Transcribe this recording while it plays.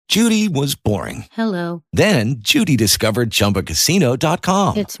Judy was boring. Hello. Then Judy discovered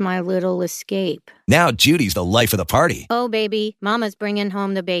ChumbaCasino.com. It's my little escape. Now Judy's the life of the party. Oh, baby, mama's bringing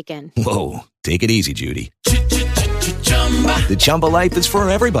home the bacon. Whoa, take it easy, Judy. The Chumba life is for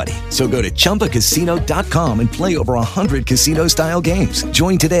everybody. So go to ChumbaCasino.com and play over 100 casino-style games.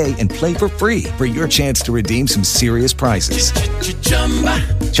 Join today and play for free for your chance to redeem some serious prizes.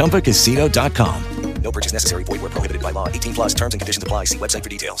 ChumbaCasino.com. No purchase necessary. Void where prohibited by law. 18 plus terms and conditions apply. See website for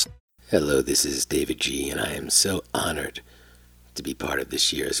details. Hello, this is David G., and I am so honored to be part of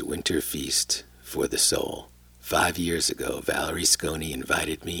this year's Winter Feast for the Soul. 5 years ago, Valerie Sconey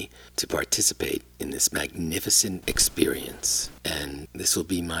invited me to participate in this magnificent experience, and this will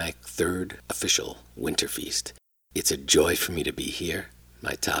be my third official Winter Feast. It's a joy for me to be here.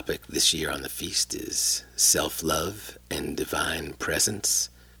 My topic this year on the feast is self-love and divine presence.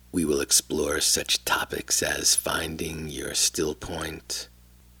 We will explore such topics as finding your still point,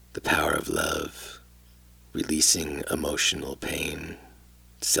 the power of love, releasing emotional pain,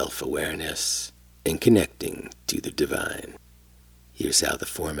 self-awareness, and connecting to the divine. Here's how the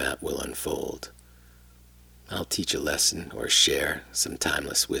format will unfold. I'll teach a lesson or share some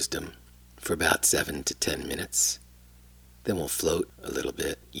timeless wisdom for about 7 to 10 minutes. Then we'll float a little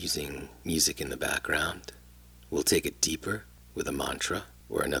bit using music in the background. We'll take it deeper with a mantra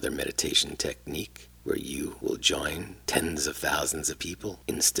or another meditation technique where you will join tens of thousands of people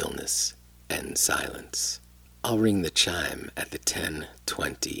in stillness and silence. I'll ring the chime at the 10,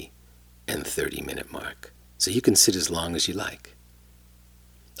 20, and 30-minute mark, so you can sit as long as you like.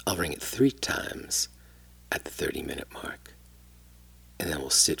 I'll ring it 3 times at the 30-minute mark, and then we'll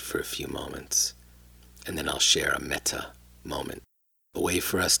sit for a few moments, and then I'll share a metta moment, a way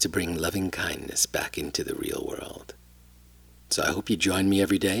for us to bring loving kindness back into the real world. So I hope you join me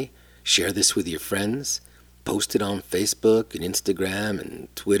every day. Share this with your friends. Post it on Facebook and Instagram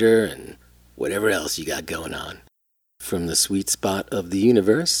and Twitter and whatever else you got going on. From the sweet spot of the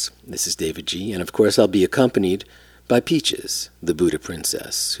universe, this is David G., and of course I'll be accompanied by Peaches, the Buddha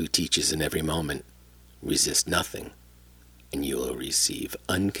princess, who teaches in every moment, resist nothing, and you will receive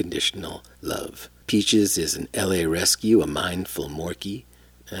unconditional love. Peaches is an LA rescue, a mindful Morkie,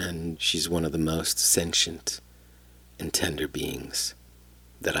 and she's one of the most sentient and tender beings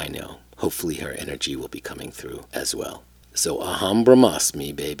that I know. Hopefully her energy will be coming through as well. So Aham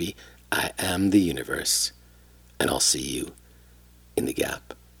Brahmasmi, baby. I am the universe. And I'll see you in the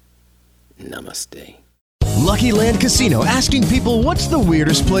gap. Namaste. Lucky Land Casino, asking people, what's the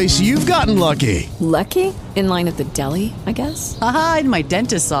weirdest place you've gotten lucky? Lucky? In line at the deli, I guess? Aha, in my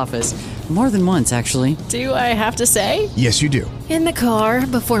dentist's office. More than once, actually. Do I have to say? Yes, you do. In the car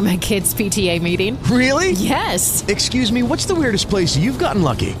before my kids' PTA meeting. Really? Yes. Excuse me, what's the weirdest place you've gotten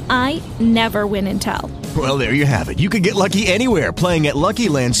lucky? I never win and tell. Well, there you have it. You can get lucky anywhere, playing at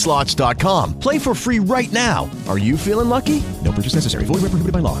LuckyLandSlots.com. Play for free right now. Are you feeling lucky? No purchase necessary. Void where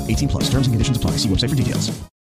prohibited by law. 18 plus. Terms and conditions apply. See website for details.